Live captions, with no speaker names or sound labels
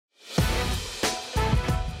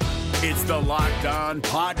It's the Locked On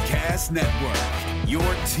Podcast Network, your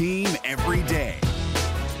team every day.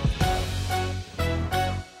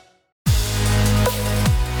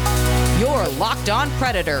 Your Locked On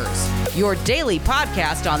Predators, your daily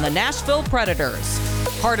podcast on the Nashville Predators.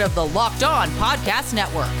 Part of the Locked On Podcast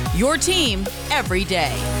Network, your team every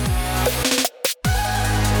day.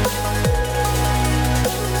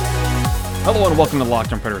 Hello and welcome to the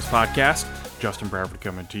Locked On Predators podcast. Justin Bradford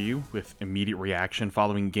coming to you with immediate reaction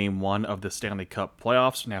following Game 1 of the Stanley Cup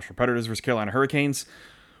playoffs. Nashville Predators versus Carolina Hurricanes.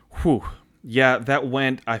 Whew. Yeah, that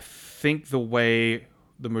went, I think, the way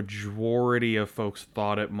the majority of folks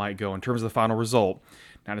thought it might go in terms of the final result.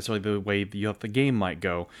 Not necessarily the way the game might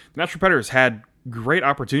go. The Nashville Predators had great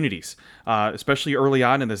opportunities, especially early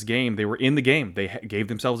on in this game. They were in the game. They gave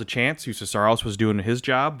themselves a chance. Justus Saros was doing his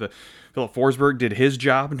job. Philip Forsberg did his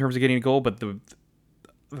job in terms of getting a goal, but the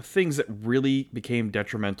things that really became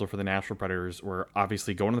detrimental for the Nashville Predators were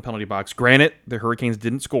obviously going to the penalty box. Granted, the Hurricanes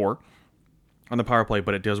didn't score on the power play,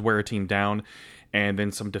 but it does wear a team down, and then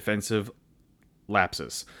some defensive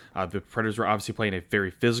lapses. The Predators were obviously playing a very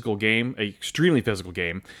physical game, an extremely physical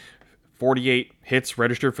game. 48 hits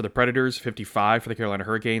registered for the Predators, 55 for the Carolina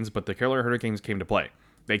Hurricanes, but the Carolina Hurricanes came to play.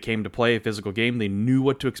 They came to play a physical game. They knew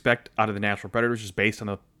what to expect out of the Nashville Predators just based on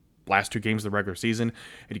the last two games of the regular season,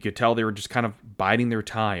 and you could tell they were just kind of biding their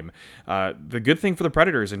time. The good thing for the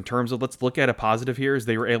Predators in terms of, let's look at a positive here, is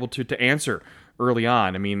they were able to answer early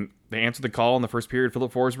on. I mean, they answered the call in the first period.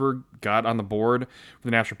 Philip Forsberg got on the board for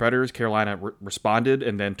the Nashville Predators. Carolina responded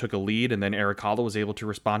and then took a lead, and then Erik Haula was able to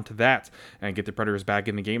respond to that and get the Predators back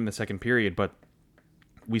in the game in the second period. But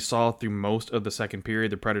we saw through most of the second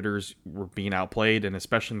period, the Predators were being outplayed, and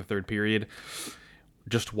especially in the third period,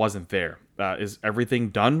 just wasn't there. Is everything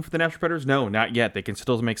done for the Nashville Predators? No, not yet. They can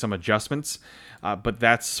still make some adjustments, but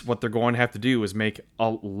that's what they're going to have to do, is make a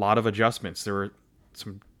lot of adjustments. There were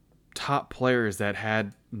some top players that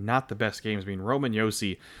had not the best games. I mean, Roman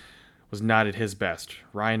Josi was not at his best.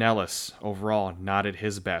 Ryan Ellis, overall, not at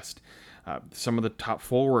his best. Some of the top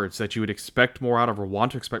forwards that you would expect more out of or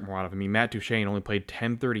want to expect more out of. I mean, Matt Duchene only played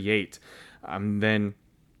 10:38. Then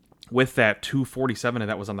with that, 2:47 of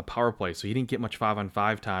that was on the power play, so he didn't get much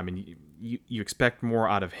 5-on-5 time, and you expect more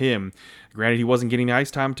out of him. Granted, he wasn't getting the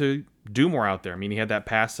ice time to do more out there. I mean, he had that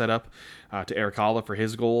pass set up to Erik Haula for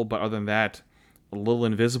his goal, but other than that, a little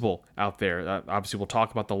invisible out there. Obviously, we'll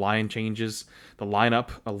talk about the line changes, the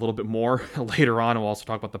lineup a little bit more later on, and we'll also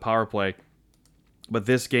talk about the power play. But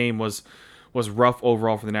this game was rough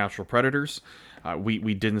overall for the Nashville Predators.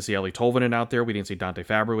 We didn't see Eeli Tolvanen out there. We didn't see Dante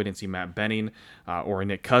Fabro. We didn't see Matt Benning or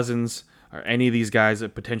Nick Cousins or any of these guys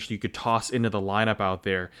that potentially you could toss into the lineup out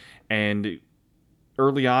there. And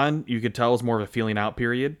early on, you could tell it was more of a feeling out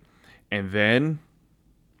period. And then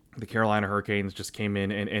the Carolina Hurricanes just came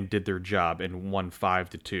in and did their job and won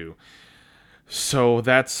 5-2. So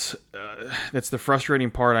that's the frustrating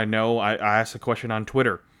part. I know I asked a question on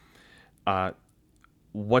Twitter.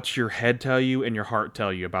 What's your head tell you and your heart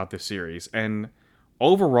tell you about this series? And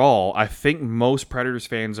overall, I think most Predators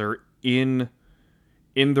fans are in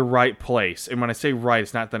the right place. And when I say right,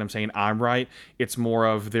 it's not that I'm saying I'm right. It's more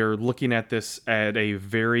of they're looking at this at a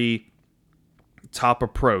very top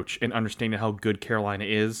approach and understanding how good Carolina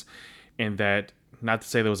is, and that, not to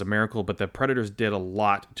say that was a miracle, but the Predators did a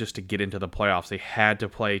lot just to get into the playoffs. They had to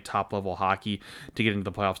play top-level hockey to get into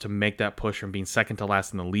the playoffs, to make that push from being second to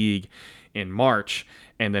last in the league in March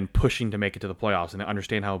and then pushing to make it to the playoffs, and to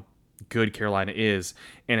understand how good Carolina is.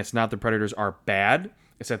 And it's not the Predators are bad,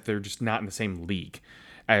 it's that they're just not in the same league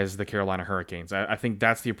as the Carolina Hurricanes. I think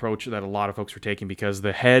that's the approach that a lot of folks are taking, because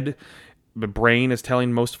the brain is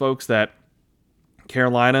telling most folks that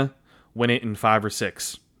Carolina win it in 5 or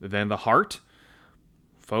 6. Then the heart,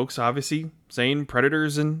 folks obviously saying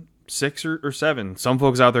Predators in 6 or 7. Some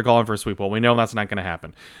folks out there calling for a sweep. Well, we know that's not going to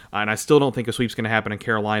happen. And I still don't think a sweep's going to happen in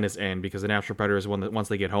Carolina's end, because the Nashville Predators, once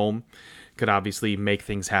they get home, could obviously make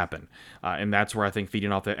things happen. And that's where I think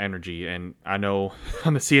feeding off that energy. And I know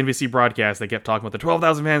on the CNBC broadcast, they kept talking about the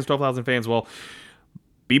 12,000 fans. Well,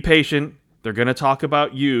 be patient. They're going to talk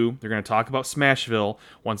about you. They're going to talk about Smashville.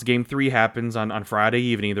 Once Game 3 happens on Friday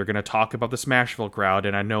evening, they're going to talk about the Smashville crowd.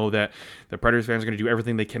 And I know that the Predators fans are going to do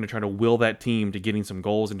everything they can to try to will that team to getting some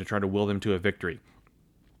goals and to try to will them to a victory.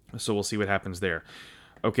 So we'll see what happens there.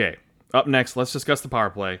 Okay, up next, let's discuss the power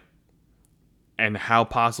play and how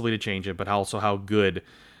possibly to change it, but also how good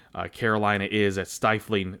Carolina is at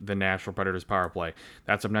stifling the Nashville Predators power play.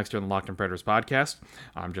 That's up next here on the Locked On Predators podcast.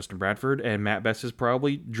 I'm Justin Bradford, and Matt Best is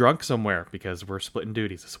probably drunk somewhere because we're splitting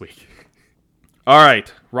duties this week. All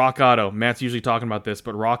right, Rock Auto. Matt's usually talking about this,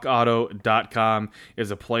 but rockauto.com is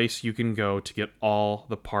a place you can go to get all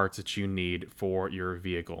the parts that you need for your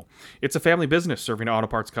vehicle. It's a family business serving auto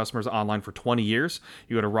parts customers online for 20 years.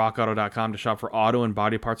 You go to rockauto.com to shop for auto and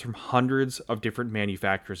body parts from hundreds of different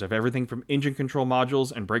manufacturers. They have everything from engine control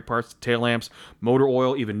modules and brake parts to tail lamps, motor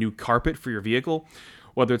oil, even new carpet for your vehicle.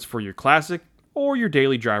 Whether it's for your classic or your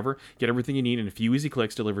daily driver, get everything you need in a few easy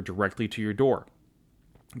clicks delivered directly to your door.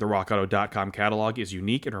 The rockauto.com catalog is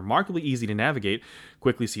unique and remarkably easy to navigate.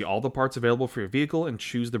 Quickly see all the parts available for your vehicle and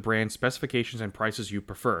choose the brand, specifications, and prices you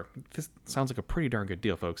prefer. This sounds like a pretty darn good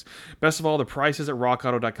deal, folks. Best of all, the prices at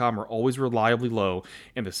rockauto.com are always reliably low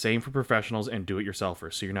and the same for professionals and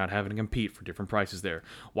do-it-yourselfers, so you're not having to compete for different prices there.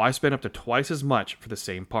 Why spend up to twice as much for the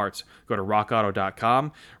same parts? Go to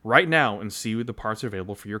rockauto.com right now and see the parts are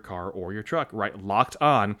available for your car or your truck. Right, Locked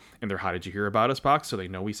On in their How Did You Hear About Us box so they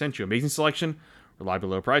know we sent you. Amazing selection, reliably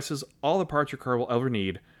low prices, all the parts your car will ever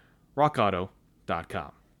need.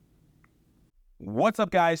 rockauto.com. What's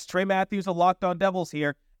up, guys? Trey Matthews of Locked On Devils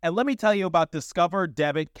here, and let me tell you about Discover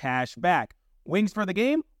Debit Cash Back. Wings for the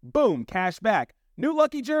game? Boom, cash back. New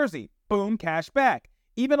lucky jersey? Boom, cash back.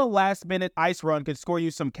 Even a last-minute ice run could score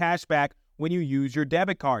you some cash back when you use your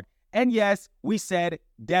debit card. And yes, we said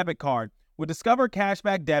debit card. With Discover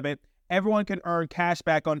Cashback Debit, everyone can earn cash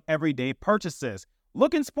back on everyday purchases.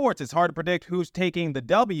 Look, in sports, it's hard to predict who's taking the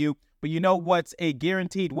W, but you know what's a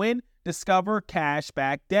guaranteed win? Discover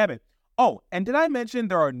Cashback Debit. Oh, and did I mention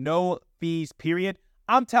there are no fees, period?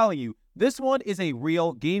 I'm telling you, this one is a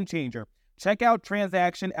real game changer. Check out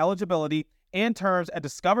transaction eligibility and terms at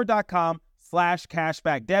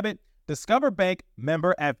discover.com/cashbackdebit. Discover Bank,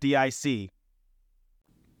 member FDIC.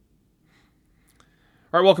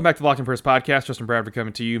 All right, welcome back to the Locked On Predators podcast. Justin Bradford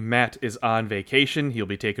coming to you. Matt is on vacation. He'll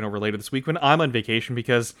be taking over later this week when I'm on vacation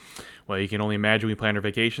because, well, you can only imagine we planned our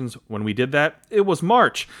vacations. When we did that, it was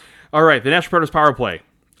March. All right, the Nashville Predators power play.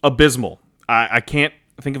 Abysmal. I can't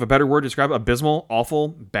think of a better word to describe it. Abysmal, awful,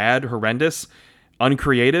 bad, horrendous,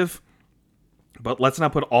 uncreative. But let's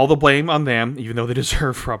not put all the blame on them, even though they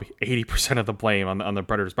deserve probably 80% of the blame on the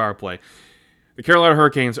Predators power play. The Carolina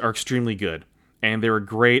Hurricanes are extremely good, and they were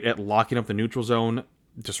great at locking up the neutral zone,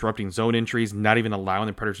 disrupting zone entries, not even allowing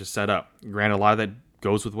the Predators to set up. Granted, a lot of that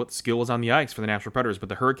goes with what skill is on the ice for the Nashville Predators, but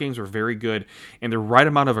the Hurricanes were very good and the right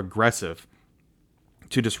amount of aggressive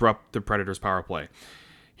to disrupt the Predators' power play.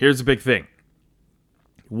 Here's the big thing.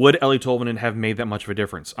 Would Eeli Tolvanen have made that much of a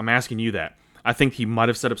difference? I'm asking you that. I think he might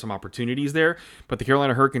have set up some opportunities there, but the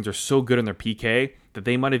Carolina Hurricanes are so good in their PK that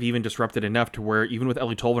they might have even disrupted enough to where even with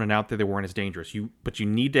Eeli Tolvanen out there, they weren't as dangerous. But you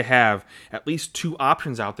need to have at least two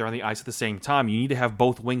options out there on the ice at the same time. You need to have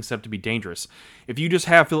both wings set up to be dangerous. If you just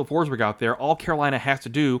have Filip Forsberg out there, all Carolina has to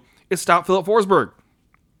do is stop Filip Forsberg.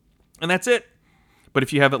 And that's it. But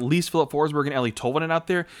if you have at least Filip Forsberg and Eeli Tolvanen out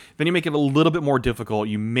there, then you make it a little bit more difficult.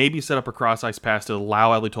 You maybe set up a cross-ice pass to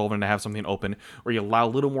allow Eeli Tolvanen to have something open, or you allow a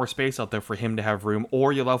little more space out there for him to have room,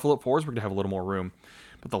 or you allow Filip Forsberg to have a little more room.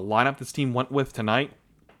 But the lineup this team went with tonight,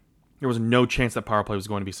 there was no chance that power play was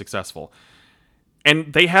going to be successful.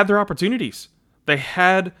 And they had their opportunities. They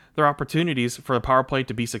had their opportunities for the power play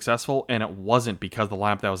to be successful, and it wasn't because of the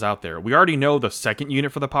lineup that was out there. We already know the second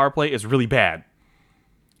unit for the power play is really bad.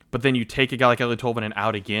 But then you take a guy like Eeli Tolvanen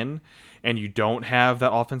out again, and you don't have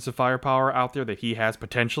that offensive firepower out there that he has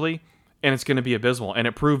potentially, and it's going to be abysmal, and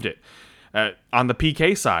it proved it. On the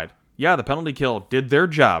PK side, yeah, the penalty kill did their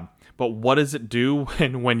job, but what does it do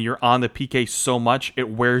when you're on the PK so much, it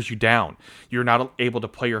wears you down? You're not able to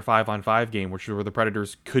play your 5-on-5 game, which is where the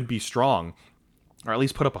Predators could be strong, or at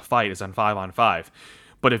least put up a fight is on 5-on-5.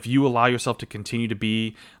 But if you allow yourself to continue to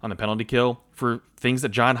be on the penalty kill for things that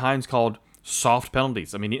John Hines called soft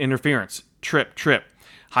penalties. I mean, interference, trip,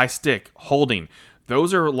 high stick, holding.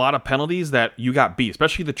 Those are a lot of penalties that you got beat,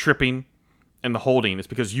 especially the tripping and the holding. It's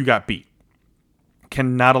because you got beat.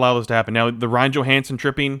 Cannot allow this to happen. Now, the Ryan Johansson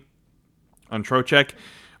tripping on Trocheck,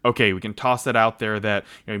 okay, we can toss that out there that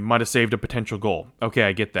he might have saved a potential goal. Okay,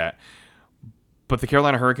 I get that. But the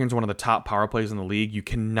Carolina Hurricanes are one of the top power plays in the league. You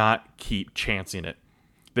cannot keep chancing it.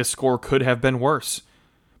 This score could have been worse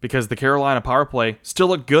because the Carolina power play still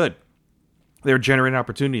looked good. They were generating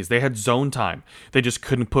opportunities. They had zone time. They just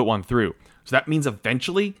couldn't put one through. So that means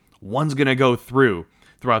eventually one's going to go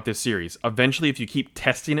throughout this series. Eventually, if you keep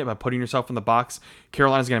testing it by putting yourself in the box,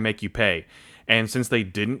 Carolina's going to make you pay. And since they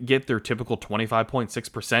didn't get their typical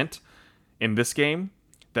 25.6% in this game,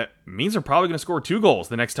 that means they're probably going to score 2 goals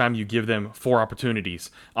the next time you give them 4 opportunities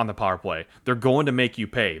on the power play. They're going to make you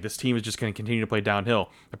pay. This team is just going to continue to play downhill.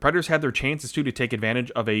 The Predators had their chances, too, to take advantage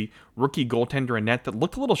of a rookie goaltender in net that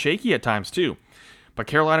looked a little shaky at times, too. But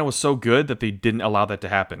Carolina was so good that they didn't allow that to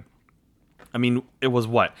happen. I mean, it was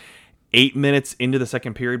what? 8 minutes into the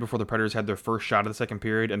second period before the Predators had their first shot of the second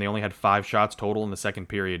period, and they only had 5 shots total in the second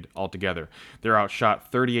period altogether. They're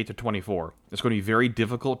outshot 38-24. It's going to be very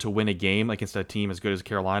difficult to win a game against a team as good as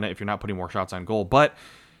Carolina if you're not putting more shots on goal. But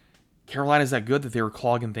Carolina's that good that they were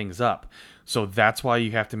clogging things up. So that's why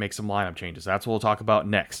you have to make some lineup changes. That's what we'll talk about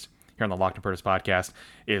next here on the Locked On Predators podcast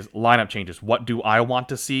is lineup changes. What do I want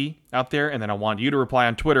to see out there? And then I want you to reply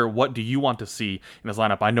on Twitter. What do you want to see in this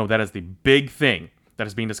lineup? I know that is the big thing that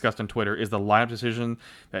is being discussed on Twitter is the lineup decision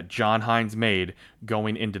that John Hines made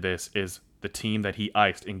going into this is the team that he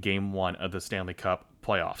iced in Game 1 of the Stanley Cup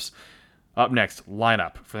playoffs. Up next,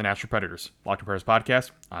 lineup for the Nashville Predators. Locked On Predators podcast.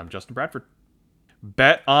 I'm Justin Bradford.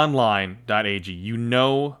 BetOnline.ag. You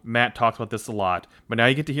know Matt talks about this a lot, but now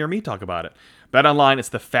you get to hear me talk about it. BetOnline is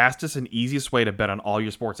the fastest and easiest way to bet on all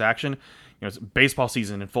your sports action. It's baseball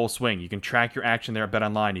season in full swing. You can track your action there at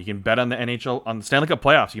BetOnline. You can bet on the NHL, on the Stanley Cup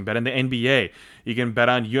playoffs. You can bet on the NBA. You can bet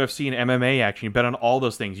on UFC and MMA action. You bet on all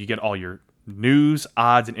those things. You get all your news,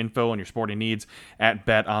 odds, and info on your sporting needs at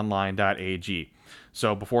betonline.ag.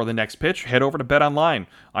 So before the next pitch, head over to BetOnline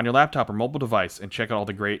on your laptop or mobile device and check out all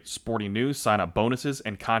the great sporting news, sign-up bonuses,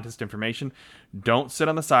 and contest information. Don't sit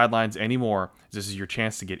on the sidelines anymore. This is your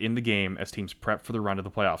chance to get in the game as teams prep for the run to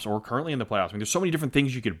the playoffs or currently in the playoffs. I mean, there's so many different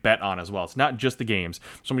things you could bet on as well. It's not just the games.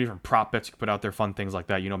 So many different prop bets you can put out there, fun things like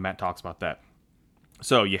that. You know Matt talks about that.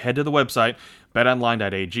 So you head to the website,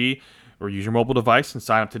 betonline.ag, or use your mobile device and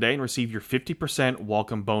sign up today and receive your 50%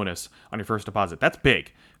 welcome bonus on your first deposit. That's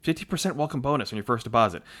big. 50% welcome bonus on your first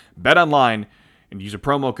deposit. Bet online and use a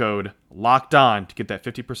promo code LOCKEDON to get that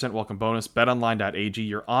 50% welcome bonus. BetOnline.ag,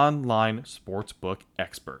 your online sportsbook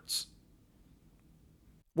experts.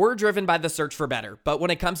 We're driven by the search for better, but when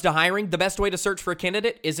it comes to hiring, the best way to search for a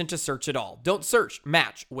candidate isn't to search at all. Don't search,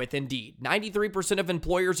 match with Indeed. 93% of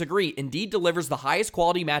employers agree Indeed delivers the highest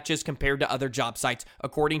quality matches compared to other job sites,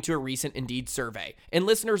 according to a recent Indeed survey. And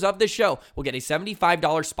listeners of this show will get a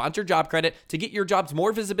 $75 sponsored job credit to get your jobs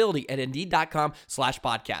more visibility at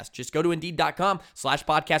Indeed.com/podcast. Just go to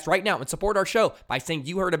Indeed.com/podcast right now and support our show by saying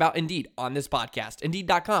you heard about Indeed on this podcast.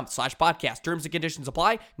 Indeed.com/podcast. Terms and conditions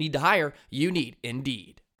apply. Need to hire? You need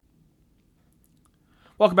Indeed.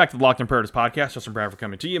 Welcome back to the Locked On Predators podcast. Justin Bradford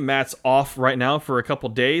coming to you. Matt's off right now for a couple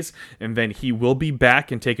days, and then he will be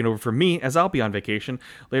back and taking over for me as I'll be on vacation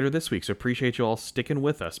later this week. So appreciate you all sticking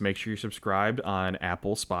with us. Make sure you're subscribed on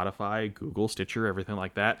Apple, Spotify, Google, Stitcher, everything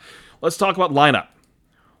like that. Let's talk about lineup.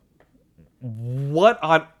 What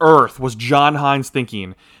on earth was John Hines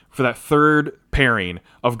thinking for that third pairing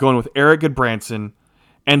of going with Erik Goodbranson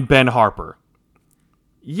and Ben Harpur?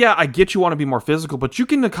 Yeah, I get you want to be more physical, but you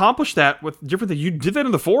can accomplish that with different things. You did that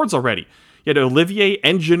in the forwards already. You had Olivier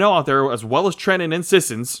and Jeannot out there, as well as Trennan and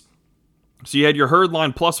Sissons. So you had your herd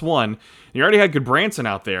line +1. And you already had Goodbranson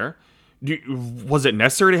out there. Was it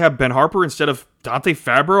necessary to have Ben Harpur instead of Dante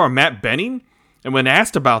Fabro or Matt Benning? And when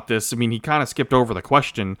asked about this, I mean, he kind of skipped over the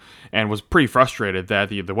question and was pretty frustrated that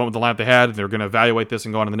they went with the lineup they had, and they were going to evaluate this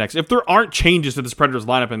and go on to the next. If there aren't changes to this Predators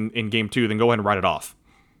lineup in Game 2, then go ahead and write it off.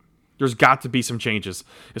 There's got to be some changes,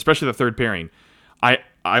 especially the third pairing.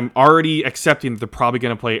 I'm already accepting that they're probably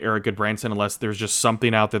going to play Erik Goodbranson unless there's just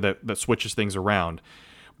something out there that switches things around.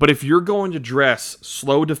 But if you're going to dress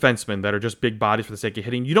slow defensemen that are just big bodies for the sake of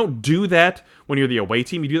hitting, you don't do that when you're the away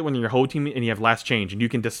team. You do it when you're your home team and you have last change, and you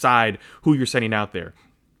can decide who you're sending out there.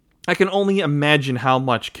 I can only imagine how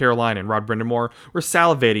much Carolina and Rod Brind'Amour were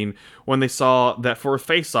salivating when they saw that for a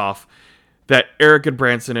face-off that Erik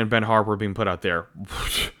Goodbranson and Ben Harpur were being put out there.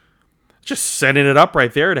 Just setting it up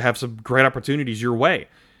right there to have some great opportunities your way.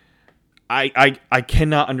 I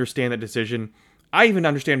cannot understand that decision. I even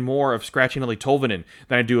understand more of scratching Eeli Tolvanen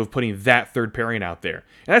than I do of putting that third pairing out there.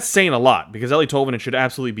 And that's saying a lot, because Eeli Tolvanen should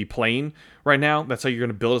absolutely be playing right now. That's how you're going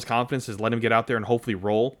to build his confidence, is let him get out there and hopefully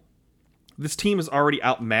roll. This team is already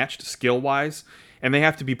outmatched skill-wise, and they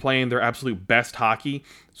have to be playing their absolute best hockey.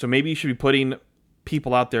 So maybe you should be putting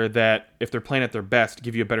people out there that, if they're playing at their best,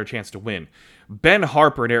 give you a better chance to win. Ben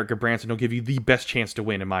Harpur and Erik Goodbranson will give you the best chance to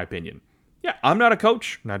win, in my opinion. Yeah, I'm not a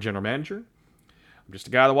coach, not a general manager. I'm just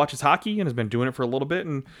a guy that watches hockey and has been doing it for a little bit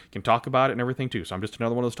and can talk about it and everything too. So I'm just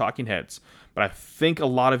another one of those talking heads. But I think a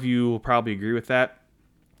lot of you will probably agree with that.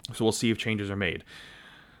 So we'll see if changes are made.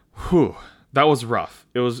 Whew, that was rough.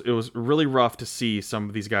 It was really rough to see some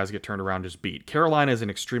of these guys get turned around and just beat. Carolina is an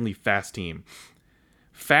extremely fast team.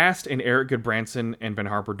 Fast and Erik Goodbranson and Ben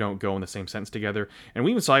Harpur don't go in the same sentence together. And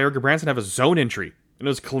we even saw Erik Goodbranson have a zone entry, and it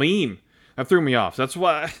was clean. That threw me off. That's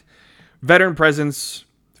why veteran presence,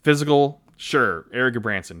 physical, sure, Erik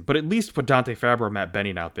Goodbranson. But at least put Dante Fabro or Matt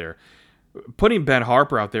Benning out there. Putting Ben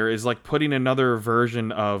Harpur out there is like putting another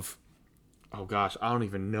version of oh gosh, I don't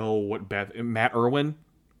even know what Matt Irwin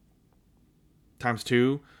times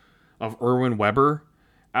 2 of Irwin Weber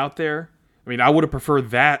out there. I mean, I would have preferred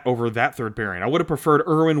that over that third pairing. I would have preferred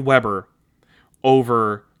Irwin Weber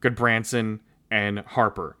over Goodbranson and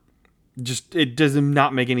Harper. Just, it does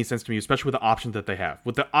not make any sense to me, especially with the options that they have.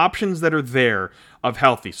 With the options that are there of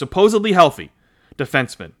supposedly healthy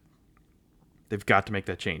defensemen, they've got to make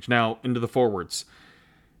that change. Now, into the forwards.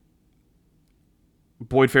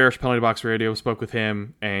 Boyd Farish, Penalty Box Radio, spoke with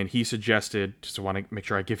him, and he suggested, just want to make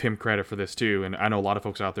sure I give him credit for this too, and I know a lot of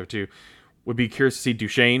folks out there too, would be curious to see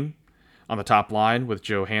Duchesne on the top line with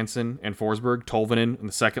Joe Hansen and Forsberg, Tolvanen on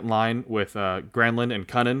the second line with Granlund and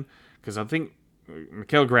Cunnin, because I think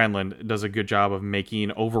Mikael Granlund does a good job of making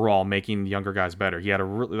younger guys better.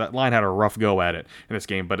 That line had a rough go at it in this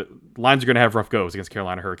game, but lines are going to have rough goes against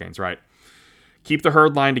Carolina Hurricanes, right? Keep the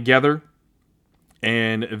Herd line together.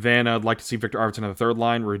 And then I'd like to see Victor Arvidsson on the third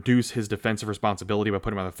line, reduce his defensive responsibility by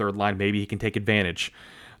putting him on the third line. Maybe he can take advantage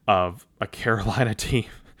of a Carolina team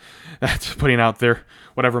that's putting out their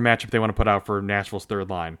whatever matchup they want to put out for Nashville's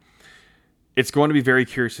third line. It's going to be very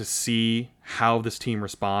curious to see how this team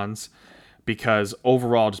responds, because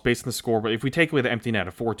overall, just based on the score, but if we take away the empty net,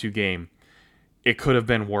 a 4-2 game, it could have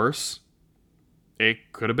been worse.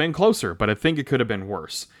 It could have been closer, but I think it could have been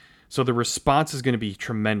worse. So the response is going to be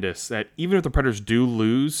tremendous, that even if the Predators do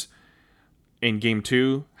lose in Game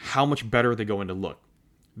 2, how much better they go into look.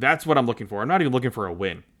 That's what I'm looking for. I'm not even looking for a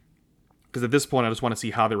win. Because at this point, I just want to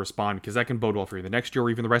see how they respond, because that can bode well for you the next year or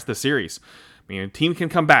even the rest of the series. I mean, a team can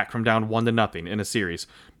come back from down 1-0 in a series.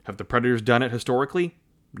 Have the Predators done it historically?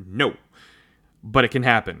 No. But it can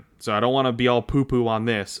happen. So I don't want to be all poo-poo on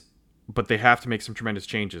this, but they have to make some tremendous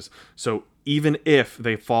changes. So even if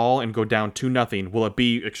they fall and go down 2-0, will it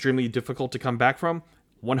be extremely difficult to come back from?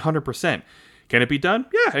 100%. Can it be done?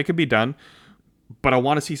 Yeah, it can be done. But I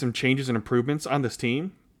want to see some changes and improvements on this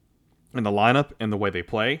team, in the lineup and the way they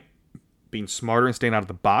play. Being smarter and staying out of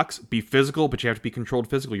the box. Be physical, but you have to be controlled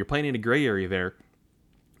physical. You're playing in a gray area there.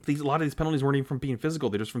 A lot of these penalties weren't even from being physical.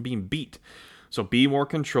 They're just from being beat. So be more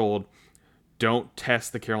controlled. Don't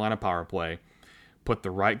test the Carolina power play. Put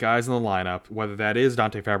the right guys in the lineup, whether that is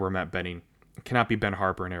Dante Fabro or Matt Benning. It cannot be Ben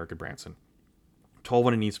Harper and Eric Goodbranson.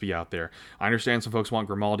 Tolvanen needs to be out there. I understand some folks want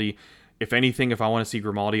Grimaldi. If anything, if I want to see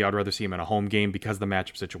Grimaldi, I'd rather see him in a home game because of the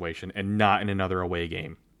matchup situation and not in another away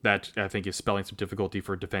game. That, I think, is spelling some difficulty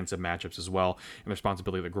for defensive matchups as well, and the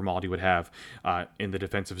responsibility that Grimaldi would have in the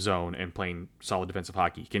defensive zone and playing solid defensive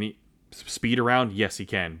hockey. Can he speed around? Yes, he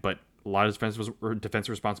can, but a lot of defensive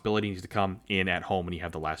responsibility needs to come in at home when you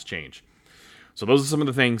have the last change. So those are some of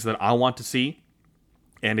the things that I want to see.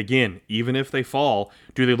 And again, even if they fall,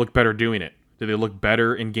 do they look better doing it? Do they look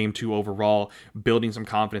better in Game 2 overall, building some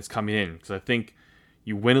confidence coming in? Because I think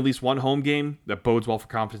you win at least one home game, that bodes well for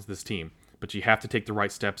confidence of this team. But you have to take the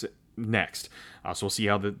right steps next. So we'll see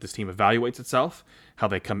how this team evaluates itself, how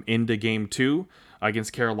they come into Game 2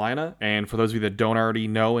 against Carolina. And for those of you that don't already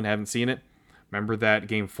know and haven't seen it, remember that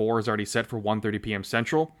Game 4 is already set for 1:30 p.m.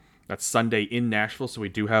 Central. That's Sunday in Nashville, so we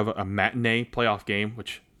do have a matinee playoff game,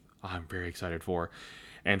 which I'm very excited for.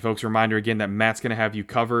 And folks, a reminder again that Matt's going to have you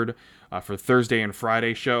covered for Thursday and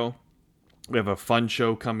Friday show. We have a fun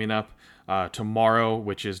show coming up tomorrow,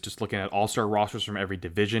 which is just looking at all-star rosters from every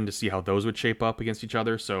division to see how those would shape up against each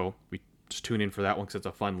other. So we just tune in for that one because it's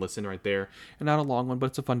a fun listen right there. And not a long one, but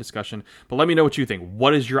it's a fun discussion. But let me know what you think.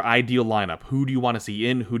 What is your ideal lineup? Who do you want to see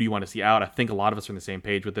in? Who do you want to see out? I think a lot of us are on the same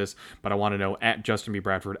page with this, but I want to know at Justin B.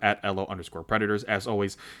 Bradford, at LO_Predators. As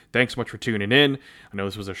always, thanks so much for tuning in. I know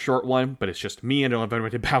this was a short one, but it's just me and I don't have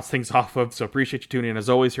anybody to bounce things off of. So appreciate you tuning in as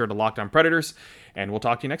always here at the Locked On Predators, and we'll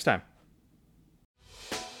talk to you next time.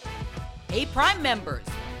 Hey, Prime members,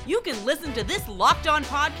 you can listen to this Locked On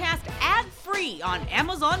podcast ad-free on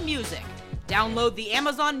Amazon Music. Download the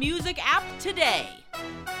Amazon Music app today.